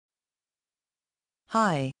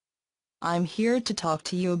Hi. I'm here to talk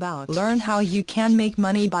to you about learn how you can make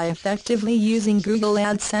money by effectively using Google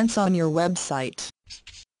AdSense on your website.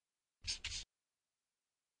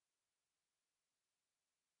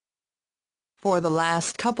 For the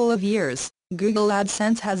last couple of years, Google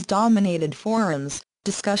AdSense has dominated forums,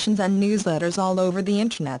 discussions and newsletters all over the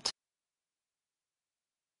internet.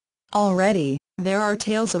 Already, there are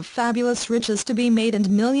tales of fabulous riches to be made and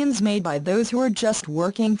millions made by those who are just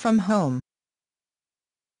working from home.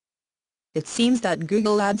 It seems that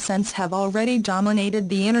Google AdSense have already dominated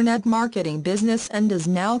the internet marketing business and is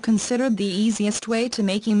now considered the easiest way to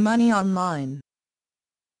making money online.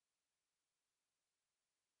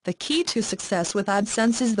 The key to success with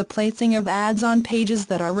AdSense is the placing of ads on pages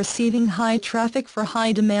that are receiving high traffic for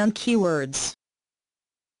high-demand keywords.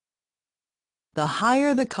 The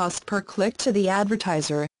higher the cost per click to the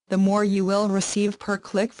advertiser, the more you will receive per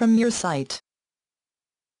click from your site.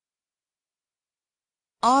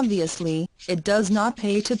 Obviously, it does not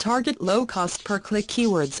pay to target low-cost per-click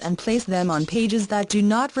keywords and place them on pages that do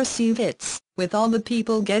not receive hits. With all the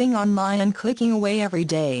people getting online and clicking away every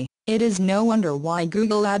day, it is no wonder why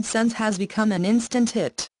Google AdSense has become an instant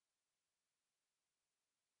hit.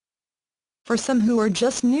 For some who are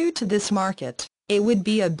just new to this market, it would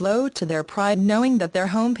be a blow to their pride knowing that their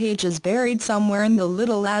homepage is buried somewhere in the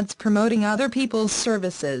little ads promoting other people's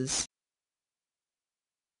services.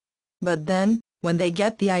 But then, when they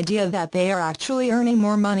get the idea that they are actually earning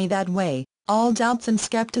more money that way, all doubts and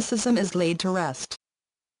skepticism is laid to rest.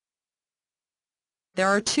 There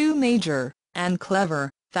are two major, and clever,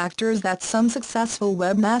 factors that some successful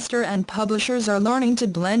webmaster and publishers are learning to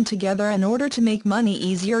blend together in order to make money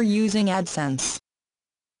easier using AdSense.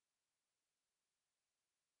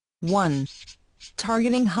 1.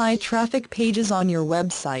 Targeting high-traffic pages on your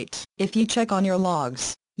website. If you check on your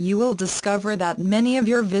logs, you will discover that many of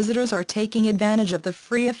your visitors are taking advantage of the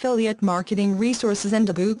free affiliate marketing resources and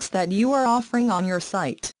ebooks that you are offering on your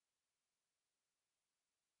site.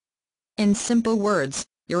 In simple words,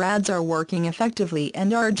 your ads are working effectively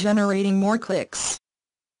and are generating more clicks.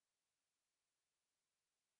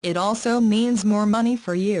 It also means more money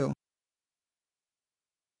for you.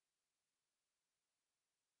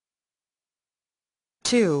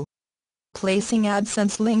 2. Placing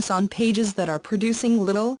AdSense links on pages that are producing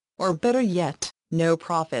little, or better yet, no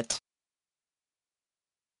profit.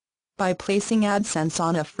 By placing AdSense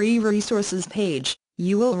on a free resources page,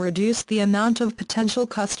 you will reduce the amount of potential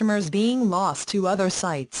customers being lost to other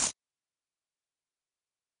sites.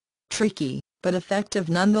 Tricky, but effective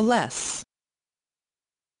nonetheless.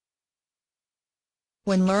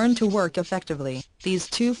 When learned to work effectively, these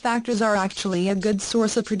two factors are actually a good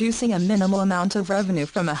source of producing a minimal amount of revenue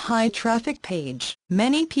from a high-traffic page.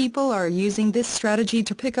 Many people are using this strategy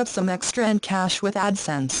to pick up some extra and cash with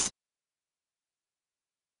AdSense.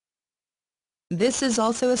 This is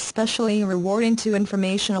also especially rewarding to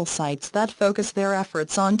informational sites that focus their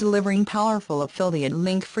efforts on delivering powerful affiliate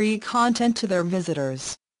link-free content to their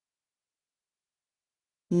visitors.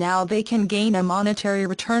 Now they can gain a monetary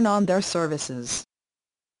return on their services.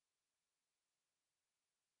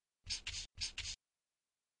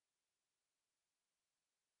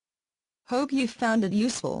 Hope you found it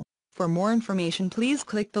useful. For more information, please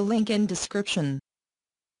click the link in description.